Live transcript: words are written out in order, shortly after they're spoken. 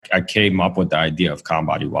I came up with the idea of Calm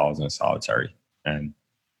Body while I was in solitary, and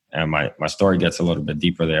my story gets a little bit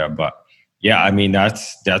deeper there. But yeah, I mean,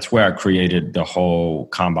 that's where I created the whole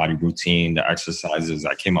Calm Body routine, the exercises.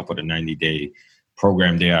 I came up with a 90-day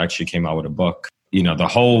program there. I actually came out with a book. You know, the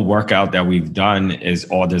whole workout that we've done is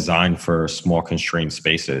all designed for small constrained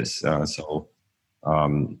spaces. You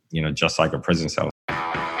know, just like a prison cell.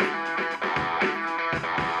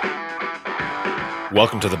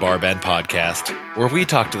 Welcome to the Bar Bend Podcast, where we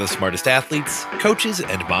talk to the smartest athletes, coaches,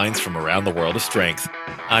 and minds from around the world of strength.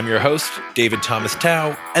 I'm your host, David Thomas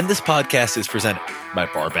Tao, and this podcast is presented by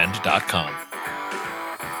barbend.com.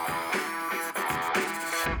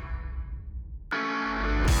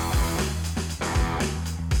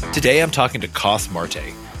 Today I'm talking to Kos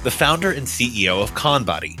Marte, the founder and CEO of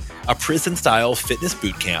ConBody, a prison-style fitness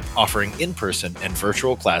boot camp offering in-person and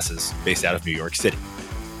virtual classes based out of New York City.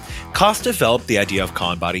 Kos developed the idea of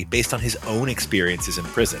ConBody based on his own experiences in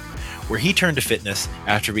prison, where he turned to fitness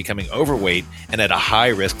after becoming overweight and at a high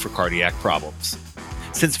risk for cardiac problems.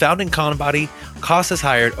 Since founding ConBody, Kos has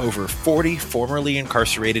hired over 40 formerly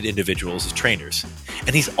incarcerated individuals as trainers,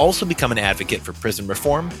 and he's also become an advocate for prison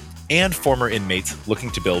reform and former inmates looking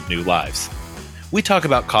to build new lives. We talk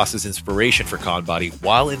about Kos's inspiration for ConBody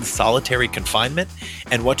while in solitary confinement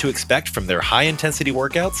and what to expect from their high-intensity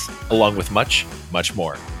workouts, along with much, much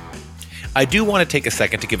more. I do want to take a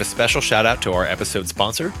second to give a special shout out to our episode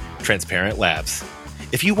sponsor, Transparent Labs.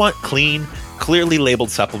 If you want clean, clearly labeled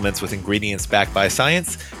supplements with ingredients backed by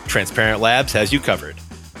science, Transparent Labs has you covered.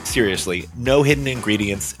 Seriously, no hidden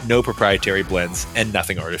ingredients, no proprietary blends, and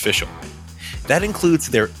nothing artificial. That includes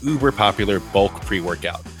their uber popular bulk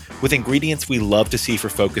pre-workout, with ingredients we love to see for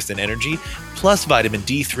focus and energy, plus vitamin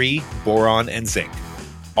D3, boron, and zinc.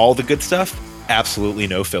 All the good stuff, absolutely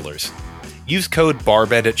no fillers. Use code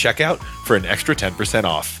BARBEND at checkout for an extra 10%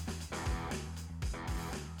 off.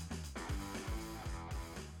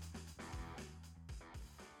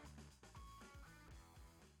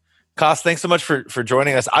 Kos, thanks so much for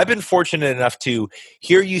joining us. I've been fortunate enough to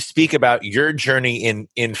hear you speak about your journey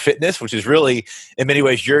in fitness, which is really, in many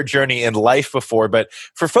ways, your journey in life before. But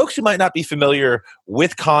for folks who might not be familiar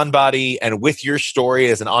with ConBody and with your story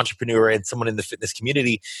as an entrepreneur and someone in the fitness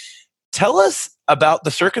community, tell us about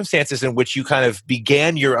the circumstances in which you kind of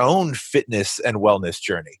began your own fitness and wellness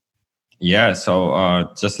journey. Yeah,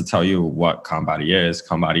 so just to tell you what ConBody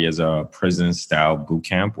is a prison-style boot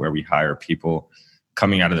camp where we hire people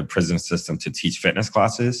coming out of the prison system to teach fitness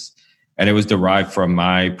classes. And it was derived from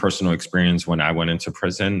my personal experience when I went into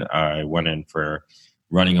prison. I went in for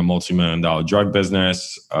running a multi-million-dollar drug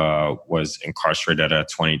business, was incarcerated at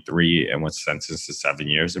 23 and was sentenced to 7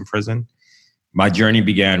 years in prison. My journey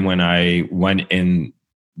began when I went in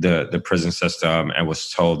the prison system and was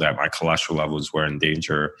told that my cholesterol levels were in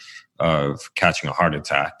danger of catching a heart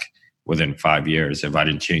attack within 5 years if I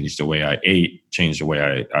didn't change the way I ate, change the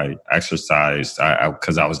way I exercised,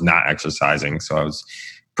 because I was not exercising. So I was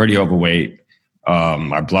pretty overweight.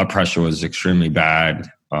 My blood pressure was extremely bad,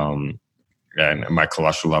 and my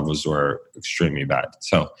cholesterol levels were extremely bad.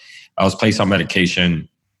 So I was placed on medication,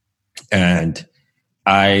 and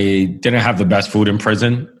I didn't have the best food in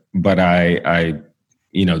prison, but I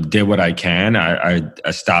did what I can. I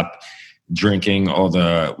stopped drinking all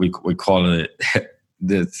the, we call it,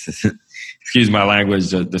 excuse my language,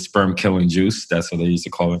 the sperm killing juice. That's what they used to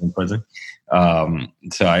call it in prison.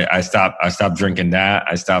 So I stopped drinking that.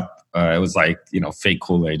 I stopped, it was like, fake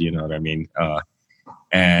Kool-Aid, you know what I mean?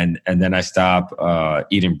 And then I stopped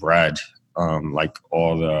eating bread, like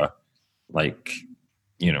all the,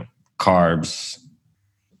 carbs,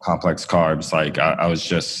 complex carbs. Like I was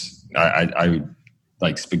just, I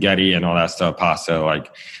like spaghetti and all that stuff, pasta,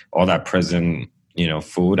 like all that prison,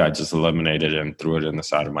 food, I just eliminated and threw it in the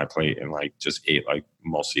side of my plate and like just ate like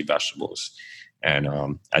mostly vegetables. And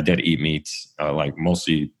I did eat meats, like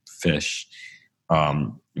mostly fish.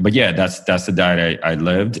 But yeah, that's the diet I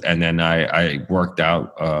lived. And then I worked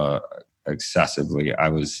out excessively.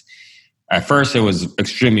 At first it was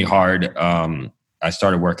extremely hard. I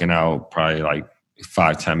started working out probably like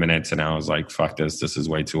 5-10 minutes and I was like, fuck this is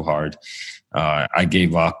way too hard. I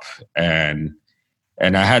gave up and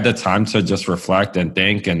I had the time to just reflect and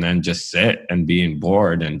think and then just sit and being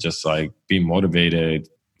bored and just like being motivated,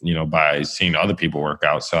 by seeing other people work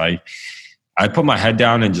out. So I put my head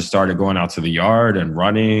down and just started going out to the yard and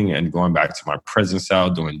running and going back to my prison cell,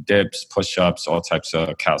 doing dips, push-ups, all types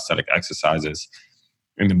of calisthenic exercises.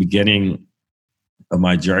 In the beginning of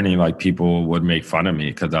my journey, like people would make fun of me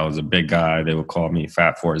because I was a big guy. They would call me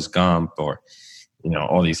Fat Forrest Gump or,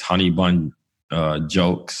 all these honey bun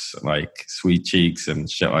jokes like sweet cheeks and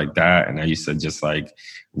shit like that. And I used to just like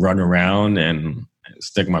run around and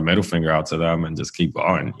stick my middle finger out to them and just keep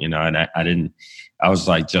going, and I was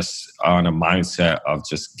like just on a mindset of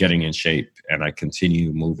just getting in shape, and I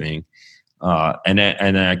continue moving. And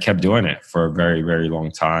then I kept doing it for a very, very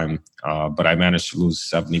long time. But I managed to lose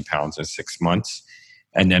 70 pounds in 6 months.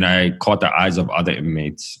 And then I caught the eyes of other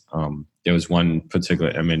inmates. There was one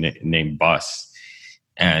particular inmate named Bus,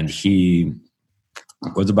 and he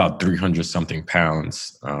was about 300 something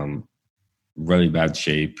pounds, really bad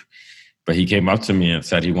shape. But he came up to me and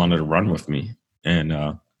said he wanted to run with me. And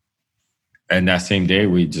that same day,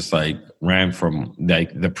 we just like ran from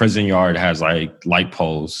like the prison yard has like light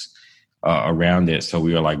poles around it. So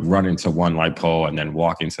we were like running to one light pole and then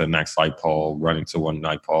walking to the next light pole, running to one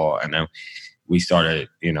light pole. And then we started,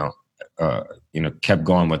 kept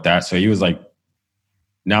going with that. So he was like,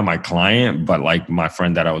 not my client, but like my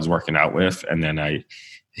friend that I was working out with. And then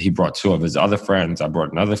he brought two of his other friends. I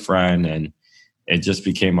brought another friend, and it just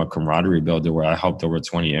became a camaraderie builder where I helped over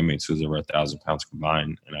 20 inmates who was over 1,000 pounds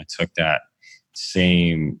combined. And I took that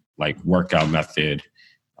same like workout method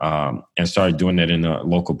and started doing it in the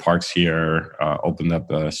local parks here, opened up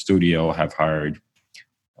a studio, have hired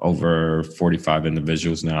over 45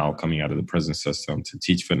 individuals now coming out of the prison system to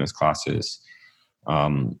teach fitness classes.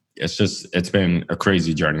 It's been a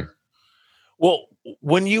crazy journey. Well,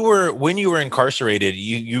 when you were incarcerated,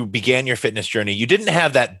 you began your fitness journey. You didn't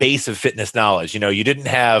have that base of fitness knowledge. You didn't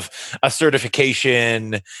have a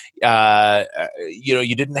certification.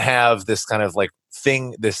 You didn't have this kind of like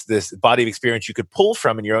thing, this body of experience you could pull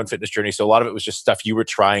from in your own fitness journey. So a lot of it was just stuff you were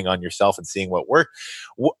trying on yourself and seeing what worked.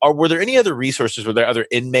 Were there any other resources? Were there other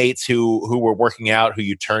inmates who were working out, who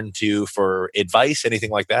you turned to for advice,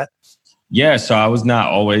 anything like that? Yeah, so I was not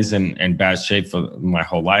always in bad shape for my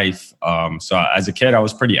whole life. So as a kid, I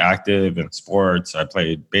was pretty active in sports. I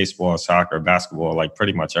played baseball, soccer, basketball, like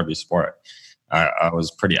pretty much every sport. I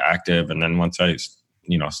was pretty active. And then once I,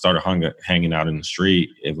 started hanging out in the street,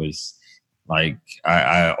 it was like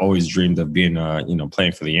I always dreamed of being,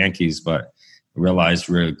 playing for the Yankees, but realized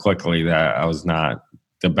really quickly that I was not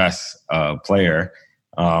the best player.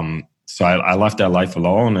 So I left that life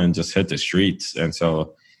alone and just hit the streets. And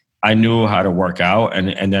so I knew how to work out,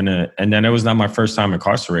 and then it was not my first time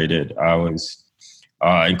incarcerated. I was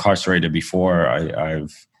incarcerated before. I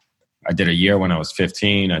did a year when I was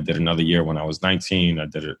 15. I did another year when I was 19. I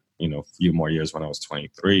did a few more years when I was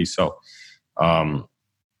 23. So I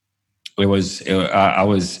was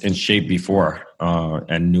in shape before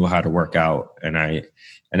and knew how to work out. And I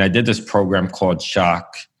did this program called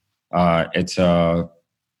Shock.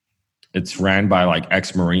 It's ran by like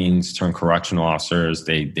ex-Marines turned correctional officers.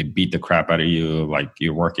 They beat the crap out of you. Like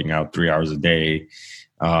you're working out 3 hours a day.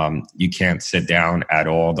 You can't sit down at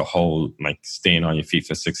all. The whole like staying on your feet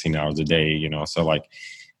for 16 hours a day, So like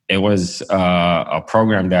it was a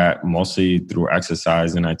program that mostly through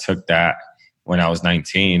exercise. And I took that when I was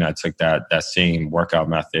 19. I took that same workout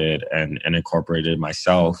method and incorporated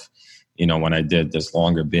myself, when I did this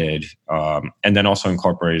longer bid. And then also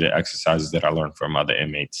incorporated exercises that I learned from other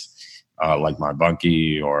inmates. Like my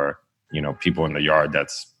bunkie or, people in the yard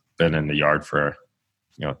that's been in the yard for,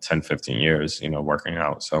 10, 15 years, working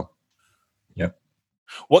out. So, yep.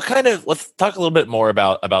 Let's talk a little bit more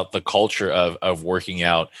about the culture of working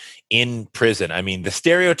out in prison. I mean, the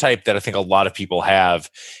stereotype that I think a lot of people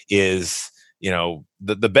have is,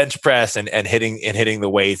 the bench press and hitting the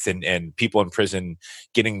weights and people in prison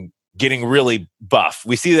getting really buff.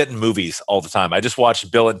 We see that in movies all the time. I just watched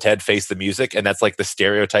Bill and Ted Face the Music, and that's like the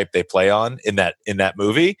stereotype they play on in that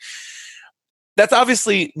movie. That's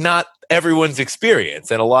obviously not everyone's experience,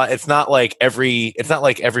 and it's not like every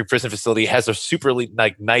prison facility has a super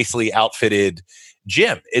like nicely outfitted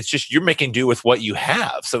gym. It's just you're making do with what you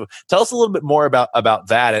have. So tell us a little bit more about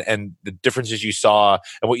that and the differences you saw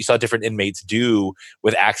and what you saw different inmates do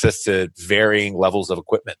with access to varying levels of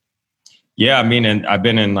equipment. Yeah, I mean, and I've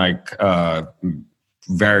been in like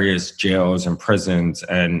various jails and prisons,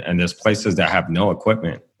 and there's places that have no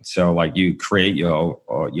equipment. So like you create your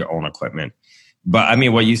own equipment. But I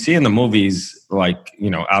mean, what you see in the movies, like,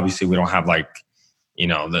 obviously we don't have like,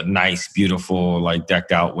 the nice, beautiful, like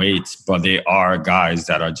decked out weights, but they are guys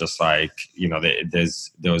that are just like,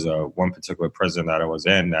 there was one particular prison that I was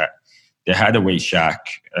in that they had a weight shack,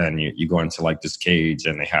 and you go into like this cage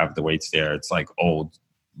and they have the weights there. It's like old,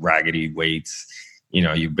 raggedy weights.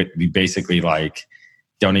 You basically like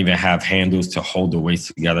don't even have handles to hold the weights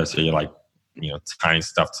together, so you're like tying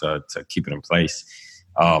stuff to keep it in place.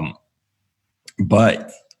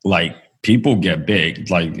 But like people get big,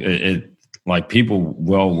 like people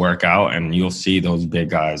will work out, and you'll see those big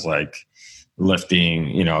guys like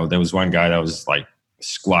lifting. There was one guy that was like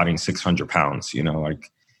squatting 600 pounds.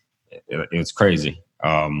 Like it was crazy.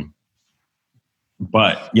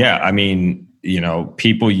 But yeah, I mean,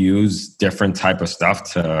 people use different type of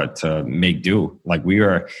stuff to make do. Like we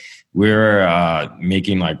were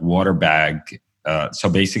making like water bag. So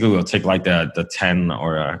basically, we'll take like the 10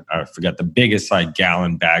 or I forget the biggest like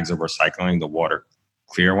gallon bags of recycling, the water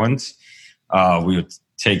clear ones. We would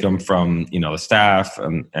take them from the staff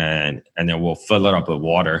and then we'll fill it up with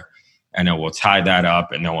water, and then we'll tie that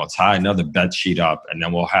up, and then we'll tie another bed sheet up, and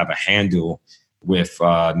then we'll have a handle with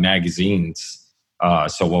magazines.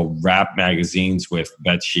 So we'll wrap magazines with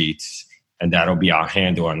bed sheets, and that'll be our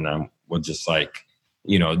handle. And then we'll just like,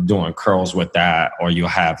 doing curls with that. Or you'll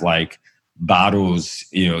have like bottles,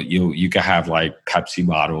 you can have like Pepsi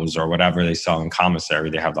bottles or whatever they sell in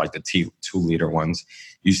commissary. They have like the 2-liter ones.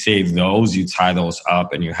 You save those, you tie those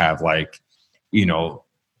up, and you have like,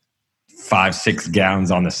 5-6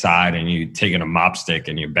 gallons on the side, and you taking a mop stick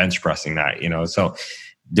and you're bench pressing that, so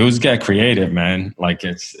dudes get creative, man. Like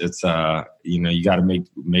it's you got to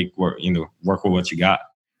make work, work with what you got.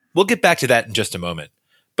 We'll get back to that in just a moment.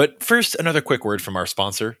 But first, another quick word from our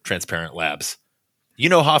sponsor, Transparent Labs. You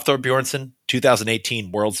know Hafthor Bjornsson,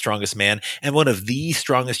 2018 World's Strongest Man and one of the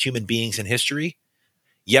strongest human beings in history?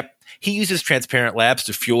 Yep, he uses Transparent Labs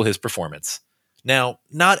to fuel his performance. Now,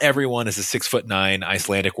 not everyone is a 6'9"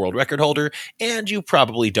 Icelandic world record holder, and you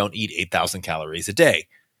probably don't eat 8,000 calories a day.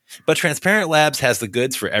 But Transparent Labs has the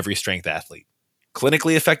goods for every strength athlete.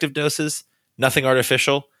 Clinically effective doses, nothing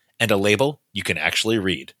artificial, and a label you can actually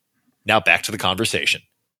read. Now back to the conversation.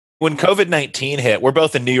 When COVID-19 hit, we're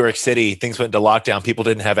both in New York City. Things went into lockdown. People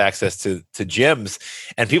didn't have access to gyms,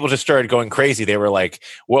 and people just started going crazy. They were like,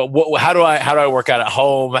 "Well, how do I work out at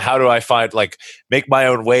home? How do I find make my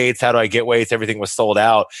own weights? How do I get weights?" Everything was sold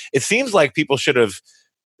out. It seems like people should have.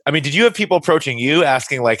 I mean, did you have people approaching you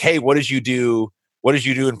asking like, "Hey, what did you do? What did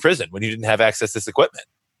you do in prison when you didn't have access to this equipment?"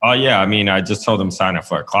 Oh yeah, I mean, I just told them sign up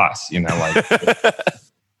for a class.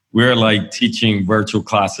 We're like teaching virtual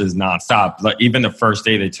classes nonstop. Like even the first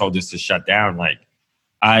day they told us to shut down, like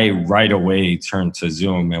I right away turned to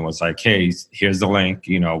Zoom and was like, "Hey, here's the link.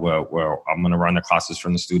 Where I'm going to run the classes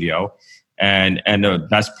from the studio." And the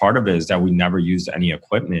best part of it is that we never used any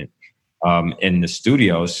equipment in the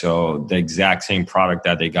studio. So the exact same product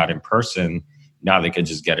that they got in person, now they could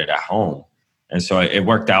just get it at home. And so it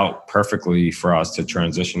worked out perfectly for us to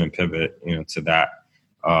transition and pivot, to that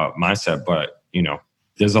mindset. But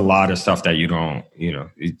there's a lot of stuff that you don't,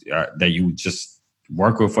 that you just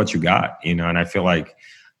work with what you got, and I feel like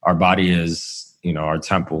our body is, our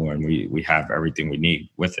temple, and we have everything we need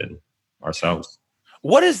within ourselves.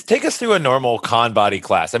 Take us through a normal ConBody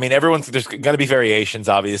class. I mean, there's going to be variations,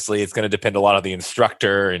 obviously. It's going to depend a lot on the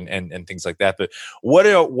instructor and things like that. But what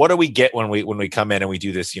do we get when we come in and we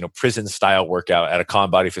do this, prison style workout at a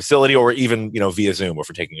ConBody facility, or even, via Zoom if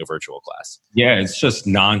we're taking a virtual class? Yeah, it's just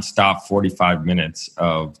nonstop 45 minutes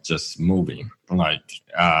of just moving. Like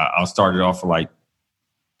I'll start it off with like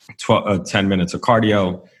 10 minutes of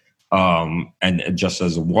cardio. And just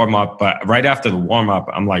as a warm up, but right after the warm up,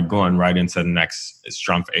 I'm like going right into the next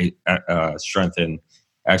strength and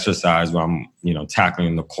exercise where I'm,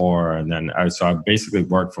 tackling the core. And then so I basically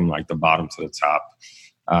work from like the bottom to the top,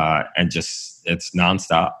 and just, it's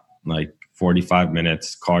nonstop, like 45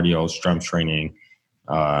 minutes cardio, strength training.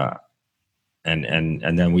 And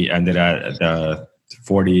then we ended at the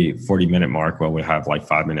 40 minute mark where we have like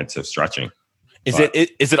 5 minutes of stretching. Is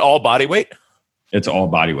it all body weight? It's all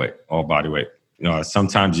body weight.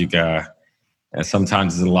 Sometimes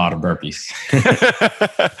sometimes it's a lot of burpees.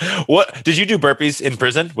 What did you do burpees in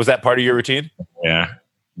prison? Was that part of your routine? Yeah,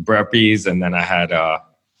 burpees, and then I had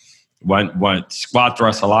one squat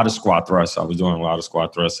thrust, a lot of squat thrusts. I was doing a lot of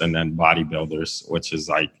squat thrusts, and then bodybuilders, which is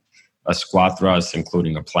like a squat thrust,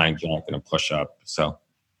 including a plank jack and a push up. So,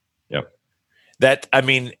 yep.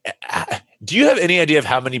 Do you have any idea of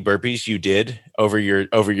how many burpees you did over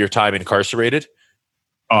your time incarcerated?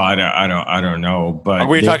 Oh, I don't know. But are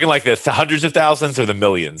we talking like the hundreds of thousands or the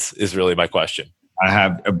millions is really my question. I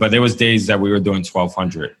have, but there was days that we were doing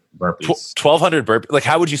 1,200 burpees. 1,200 burpees? Like,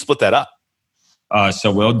 how would you split that up?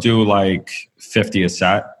 So we'll do like 50 a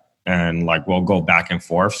set, and like we'll go back and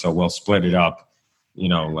forth. So we'll split it up,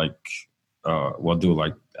 we'll do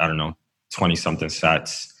like, I don't know, 20 something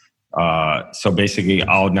sets. So basically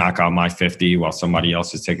I'll knock out my 50 while somebody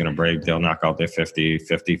else is taking a break. They'll knock out their 50,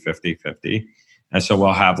 50, 50, 50. And so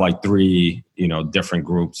we'll have like 3, different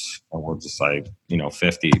groups, and we'll just like,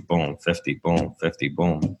 50, boom, 50, boom, 50,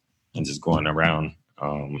 boom, and just going around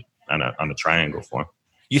on a triangle form.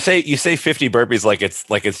 You say 50 burpees like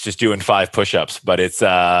it's just doing 5 push-ups, but it's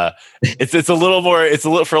a little more. It's a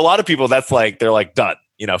little, for a lot of people. That's like they're like done.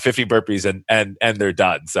 50 burpees and they're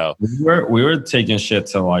done. So we were taking shit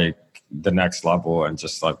to like the next level and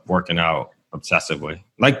just like working out obsessively,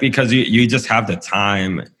 like because you just have the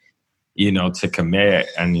time, to commit,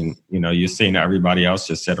 and you're seeing everybody else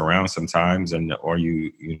just sit around sometimes, or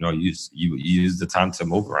you use the time to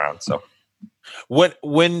move around. So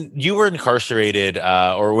when you were incarcerated,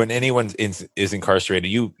 or when anyone is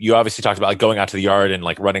incarcerated, you obviously talked about like going out to the yard and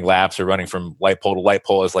like running laps or running from light pole to light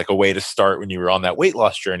pole as like a way to start when you were on that weight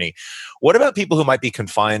loss journey. What about people who might be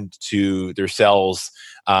confined to their cells,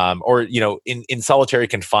 or in solitary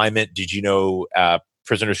confinement? Did you know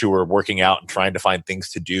prisoners who were working out and trying to find things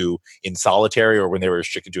to do in solitary, or when they were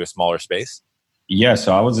restricted to a smaller space? Yeah,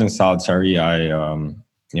 so I was in solitary. I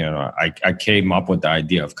came up with the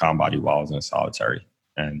idea of ConBody while I was in solitary,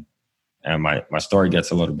 and my story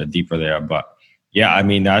gets a little bit deeper there. But yeah, I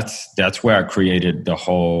mean that's where I created the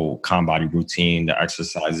whole ConBody routine, the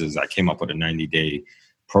exercises. I came up with a 90-day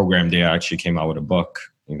program there. I actually came out with a book,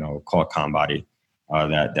 called ConBody,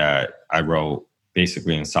 that I wrote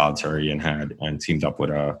basically in solitary and teamed up with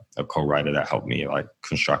a co-writer that helped me like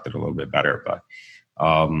construct it a little bit better. But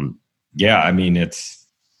yeah, I mean, it's,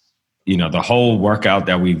 the whole workout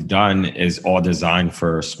that we've done is all designed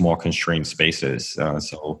for small constrained spaces.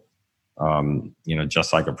 So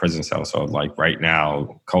just like a prison cell. So like right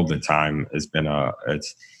now, COVID time has been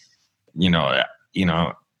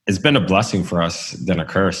it's been a blessing for us than a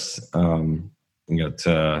curse,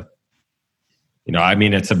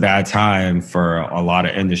 it's a bad time for a lot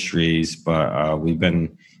of industries, but we've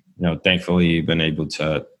been, thankfully been able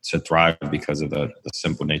to thrive because of the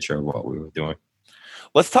simple nature of what we were doing.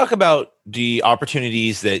 Let's talk about the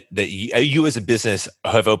opportunities that you as a business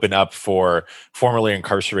have opened up for formerly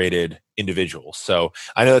incarcerated individuals. So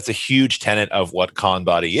I know that's a huge tenet of what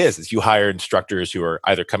ConBody is you hire instructors who are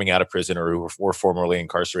either coming out of prison or who were formerly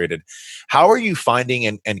incarcerated. How are you finding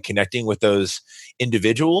and connecting with those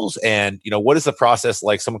individuals? And, what is the process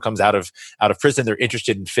like? Someone comes out of prison, they're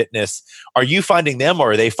interested in fitness. Are you finding them,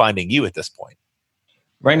 or are they finding you at this point?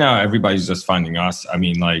 Right now, everybody's just finding us. I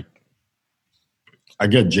mean, like, I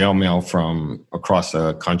get jail mail from across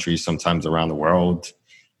the country, sometimes around the world.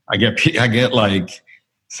 I get like,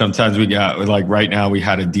 sometimes we got like right now we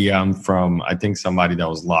had a DM from, I think somebody that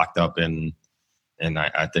was locked up in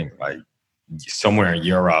I think like somewhere in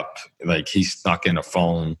Europe. Like he snuck in a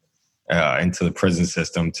phone into the prison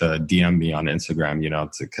system to DM me on Instagram,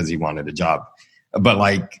 because he wanted a job. But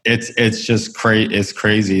like, it's just it's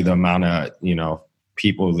crazy the amount of,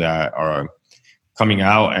 people that are coming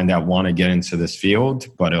out and that want to get into this field,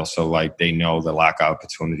 but also like they know the lack of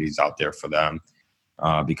opportunities out there for them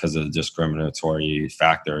because of the discriminatory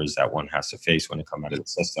factors that one has to face when it comes out of the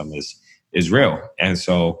system is real. And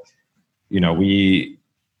so, we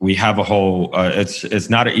have a whole, it's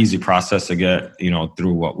not an easy process to get,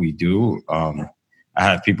 through what we do. I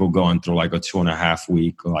have people going through like a 2.5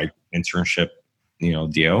 week like internship,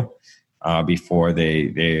 deal before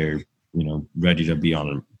they're, ready to be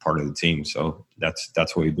on part of the team. So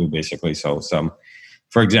that's what we do basically. So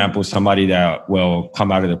for example, somebody that will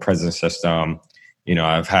come out of the prison system,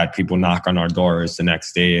 I've had people knock on our doors the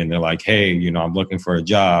next day and they're like, hey, I'm looking for a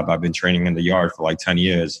job. I've been training in the yard for like 10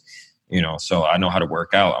 years, so I know how to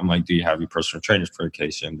work out. I'm like, do you have your personal training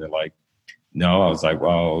certification? They're like, no. I was like,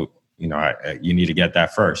 well, you need to get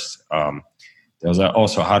that first. They was like, oh,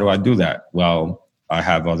 so how do I do that? Well, I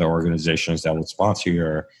have other organizations that will sponsor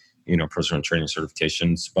your personal training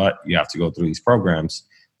certifications, but you have to go through these programs.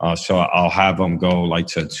 So I'll have them go like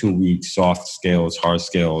to 2-week soft skills, hard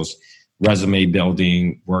skills, resume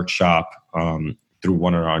building workshop through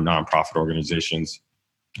one of our nonprofit organizations.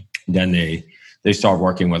 Then they start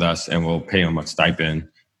working with us and we'll pay them a stipend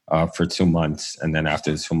for 2 months. And then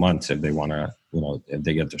after 2 months, if they want to, if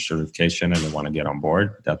they get their certification and they want to get on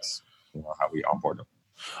board, that's how we onboard them.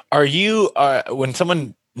 Are you, when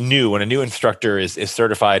a new instructor is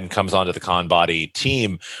certified and comes onto the ConBody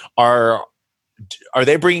team, are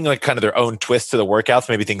they bringing like kind of their own twist to the workouts,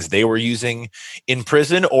 maybe things they were using in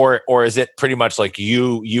prison, or is it pretty much like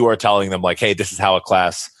you are telling them like, hey, this is how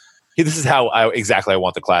exactly I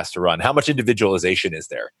want the class to run? How much individualization is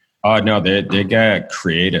there? No, they get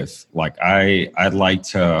creative. Like I like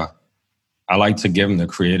to give them the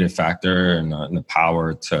creative factor and the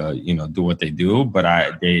power to, do what they do.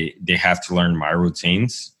 But they have to learn my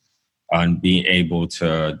routines and be able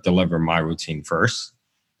to deliver my routine first.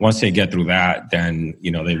 Once they get through that, then,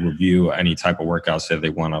 they review any type of workouts that they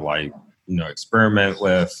want to like, experiment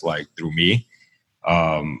with, like through me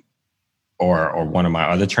or one of my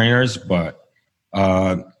other trainers. But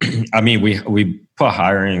I mean, we put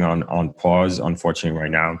hiring on pause, unfortunately,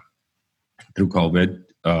 right now through COVID.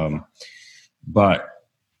 But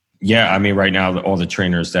Yeah, I mean, right now, all the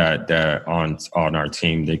trainers that on our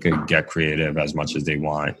team, they could get creative as much as they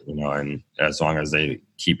want, and as long as they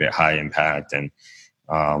keep it high impact. And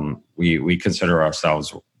we consider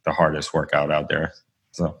ourselves the hardest workout out there.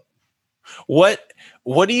 So, what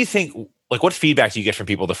do you think? Like, what feedback do you get from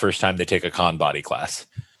people the first time they take a ConBody class?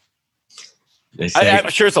 I'm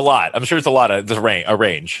sure it's a lot. I'm sure it's a lot of a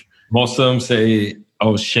range. Most of them say,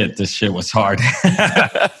 "Oh shit, this shit was hard."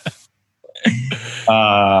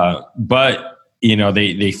 But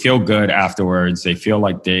they feel good afterwards. They feel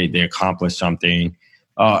like they accomplished something.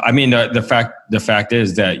 I mean, the fact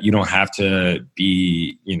is that you don't have to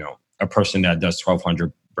be a person that does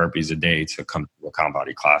 1,200 burpees a day to come to a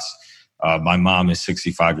ConBody class. My mom is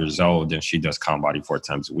 65 years old and she does ConBody 4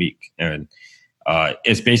 times a week, and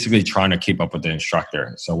it's basically trying to keep up with the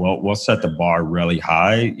instructor. So we'll set the bar really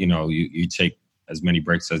high. You take as many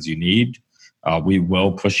breaks as you need. We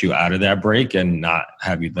will push you out of that break and not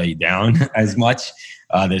have you lay down as much.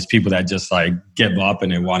 There's people that just like give up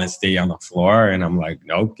and they want to stay on the floor. And I'm like,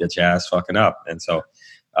 nope, get your ass fucking up. And so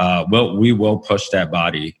we will push that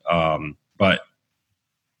body. But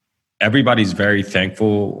everybody's very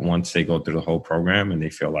thankful once they go through the whole program and they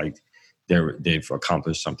feel like they've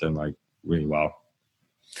accomplished something like really well.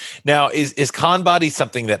 Now, is ConBody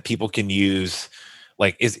something that people can use?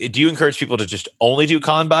 Like, do you encourage people to just only do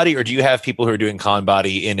ConBody, or do you have people who are doing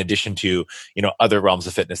ConBody in addition to, other realms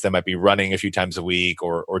of fitness that might be running a few times a week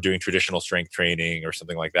or doing traditional strength training or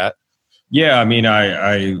something like that? Yeah, I mean,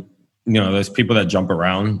 I there's people that jump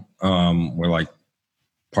around. We're like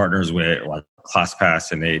partners with like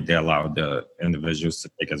ClassPass, and they allow the individuals to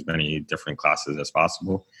take as many different classes as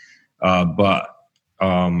possible. But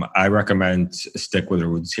I recommend stick with a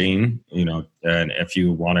routine, and if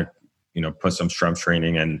you want to, put some strength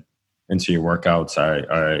training into your workouts.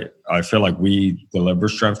 I feel like we deliver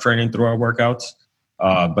strength training through our workouts.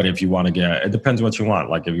 But if you want to it depends what you want.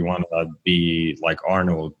 Like if you want to be like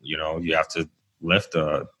Arnold, you have to lift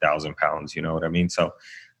 1,000 pounds, you know what I mean? So,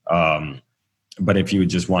 but if you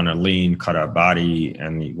just want to lean, cut out body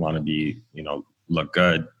and you want to be, look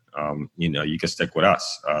good, you can stick with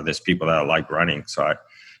us. There's people that like running. So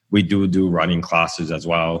we do running classes as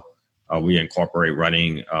well. We incorporate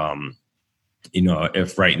running.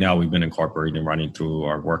 If right now we've been incorporating running through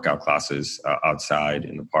our workout classes outside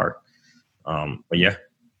in the park. But yeah,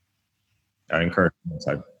 I encourage that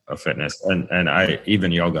type of fitness and I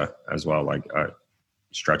even yoga as well, like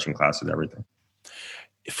stretching classes, everything.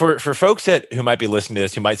 For folks who might be listening to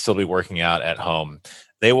this, who might still be working out at home,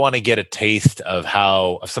 they want to get a taste of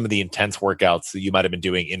some of the intense workouts that you might have been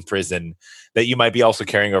doing in prison that you might be also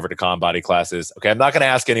carrying over to ConBody classes. Okay, I'm not going to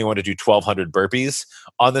ask anyone to do 1,200 burpees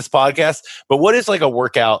on this podcast, but what is like a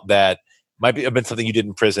workout that might have been something you did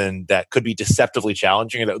in prison that could be deceptively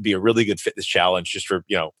challenging and that would be a really good fitness challenge just for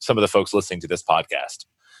some of the folks listening to this podcast?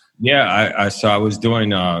 Yeah, so I was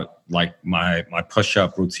doing like my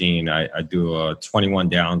push-up routine. I do a 21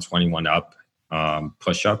 down, 21 up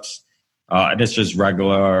push-ups. And it's just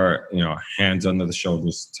regular, hands under the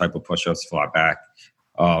shoulders type of push-ups, flat back.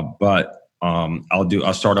 But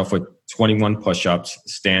I'll start off with 21 push-ups,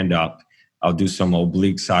 stand up. I'll do some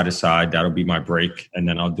oblique side to side. That'll be my break. And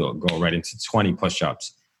then I'll go right into 20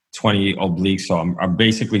 push-ups, 20 obliques. So I'm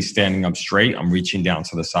basically standing up straight. I'm reaching down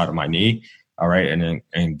to the side of my knee. All right. And then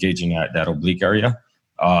engaging that oblique area.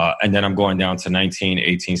 And then I'm going down to 19,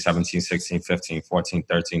 18, 17, 16, 15, 14,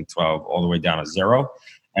 13, 12, all the way down to 0.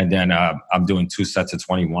 And then I'm doing 2 sets of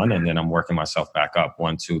 21, and then I'm working myself back up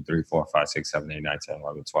 1, 2, 3, 4, 5, 6, 7, 8, 9, 10,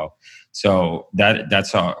 11, 12. So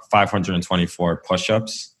that's 524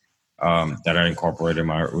 push-ups that I incorporated in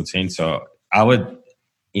my routine. So I would,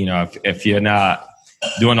 if you're not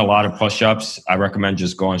doing a lot of push-ups, I recommend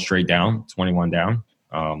just going straight down, 21 down,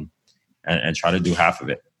 and try to do half of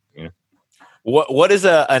it. What is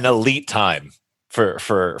an elite time for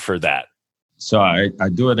that? So I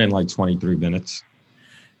do it in like 23 minutes.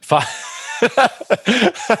 That's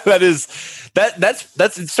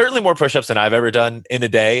certainly more push-ups than I've ever done in a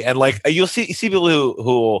day. And like you'll see people who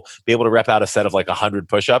will be able to rep out a set of like 100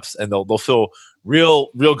 push-ups and they'll feel real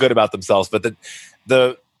good about themselves. But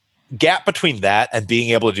the gap between that and being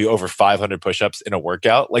able to do over 500 push-ups in a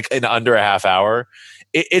workout, like in under a half hour,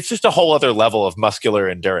 it's just a whole other level of muscular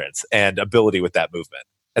endurance and ability with that movement.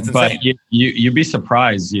 That's insane. But you'd be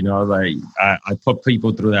surprised, like I put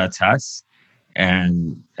people through that test.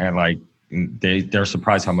 And like they're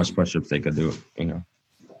surprised how much push-ups they could do,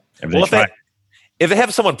 if they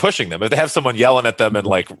have someone pushing them, if they have someone yelling at them and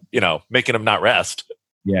like, making them not rest.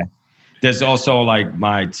 Yeah. There's also like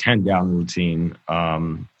my 10 down routine,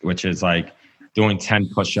 which is like doing 10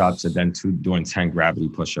 push-ups and then doing 10 gravity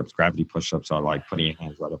push-ups. Gravity push-ups are like putting your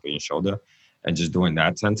hands right up on your shoulder and just doing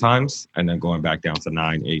that 10 times and then going back down to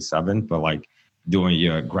 9, 8, 7, but like doing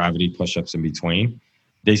your gravity push-ups in between.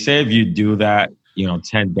 They say if you do that,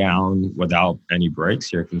 10 down without any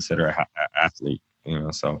breaks, you're considered an athlete,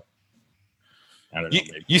 so. I don't know,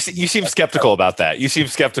 you seem skeptical about that. You seem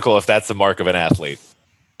skeptical if that's the mark of an athlete.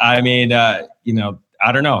 I mean, I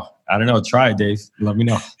don't know. Try it, Dave. Let me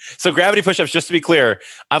know. So gravity push-ups, just to be clear,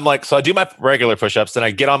 so I do my regular push-ups, then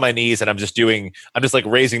I get on my knees and I'm just like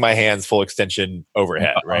raising my hands full extension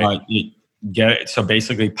overhead, right? You get it. So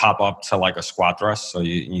basically pop up to like a squat thrust. So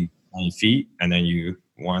you on your feet and then you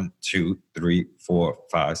 1, 2, 3, 4,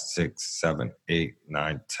 5, 6, 7, 8,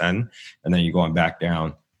 9, 10. And then you're going back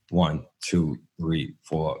down 1, 2, 3,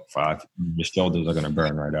 4, 5. Your shoulders are going to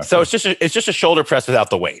burn right after. So it's just a shoulder press without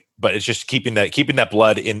the weight, but it's just keeping that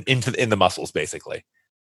blood in the muscles, basically.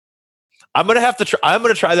 I'm going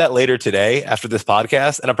to try that later today after this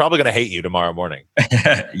podcast, and I'm probably going to hate you tomorrow morning.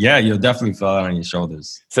 Yeah, you'll definitely feel it on your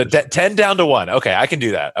shoulders. So 10 down to 1. Okay, I can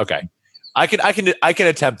do that. Okay. I can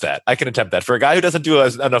attempt that. I can attempt that. For a guy who doesn't do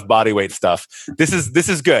enough body weight stuff, this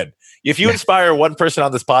is good. If you inspire one person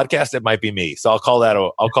on this podcast, it might be me. So I'll call that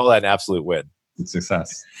an absolute win.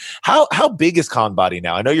 Success. How big is Conbody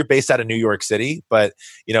now? I know you're based out of New York City, but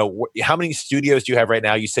how many studios do you have right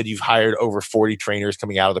now? You said you've hired over 40 trainers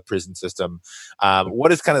coming out of the prison system.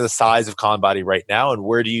 What is kind of the size of Conbody right now, and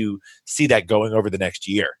where do you see that going over the next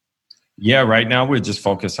year? Yeah, right now we're just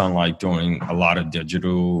focused on like doing a lot of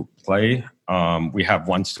digital play. We have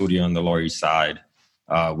one studio on the Lower East Side.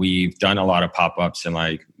 We've done a lot of pop-ups in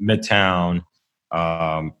like Midtown,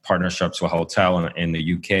 partnerships with a hotel in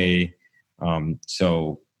the UK.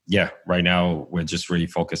 So yeah, right now we're just really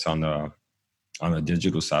focused on the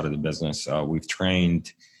digital side of the business. We've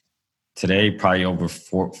trained today probably over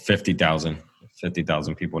 50,000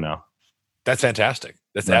 people now. That's fantastic.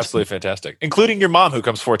 That's absolutely fantastic, including your mom who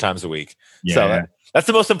comes 4 times a week. Yeah. So that's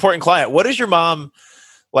the most important client. What is your mom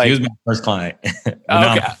like? She was my first client.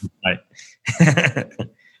 Okay.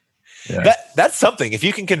 Yeah. That's something. If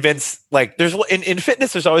you can convince, like, there's in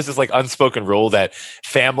fitness, there's always this like unspoken rule that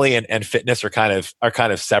family and fitness are kind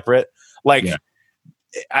of separate. Like, yeah.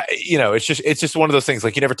 It's just one of those things.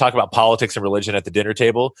 Like, you never talk about politics and religion at the dinner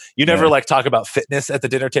table. You never like talk about fitness at the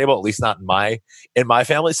dinner table, at least not in my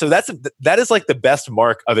family. So that is like the best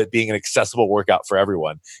mark of it being an accessible workout for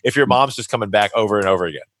everyone. If your mom's just coming back over and over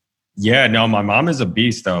again. Yeah, no, my mom is a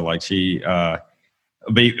beast though. Like she,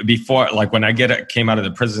 before, like when I came out of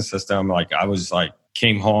the prison system, like I was like,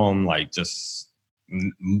 came home, like just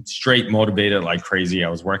straight motivated like crazy. I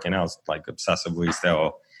was working out like obsessively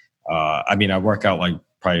still. I mean, I work out like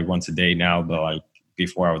probably once a day now, but like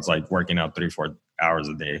before I was like working out 3-4 hours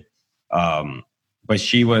a day. But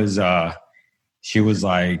she was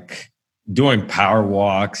like doing power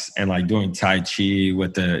walks and like doing Tai Chi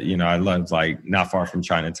with I lived like not far from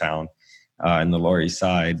Chinatown in the Lower East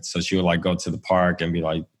Side. So she would like go to the park and be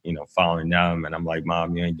like, following them. And I'm like,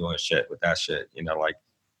 Mom, you ain't doing shit with that shit. Like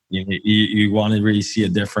you want to really see a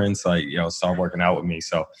difference, like, start working out with me.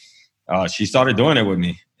 So she started doing it with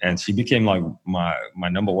me. And she became like my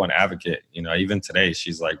number one advocate. Even today,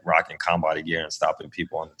 she's like rocking Conbody gear and stopping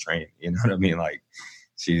people on the train. You know what I mean? Like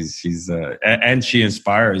she's and she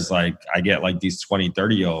inspires, like I get like these 20,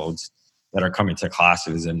 30-year-olds that are coming to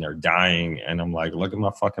classes and they're dying. And I'm like, look at my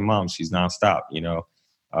fucking mom. She's nonstop,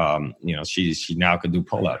 she now could do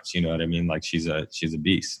pull-ups. You know what I mean? Like she's a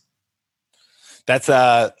beast. That's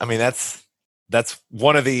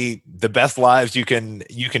one of the best lives you can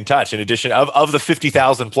touch. In addition of the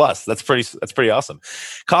 50,000 plus, that's pretty awesome.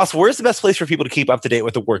 Kos, where's the best place for people to keep up to date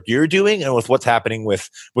with the work you're doing and with what's happening with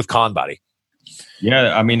Conbody?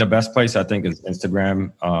 Yeah, I mean the best place I think is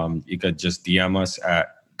Instagram. You could just DM us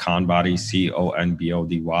at Conbody,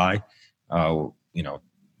 CONBODY.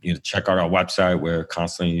 Check out our website. We're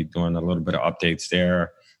constantly doing a little bit of updates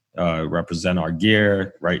there. Represent our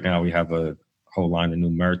gear. Right now we have a whole line of new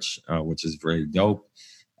merch, which is very dope.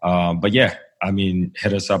 But yeah, I mean,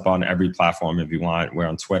 hit us up on every platform if you want. We're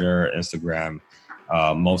on Twitter, Instagram,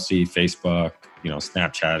 mostly Facebook,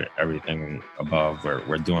 Snapchat, everything above.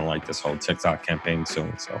 We're doing like this whole TikTok campaign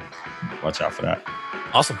soon, so watch out for that.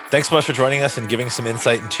 Awesome. Thanks so much for joining us and giving some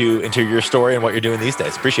insight into your story and what you're doing these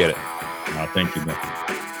days. Appreciate it. Thank you, man.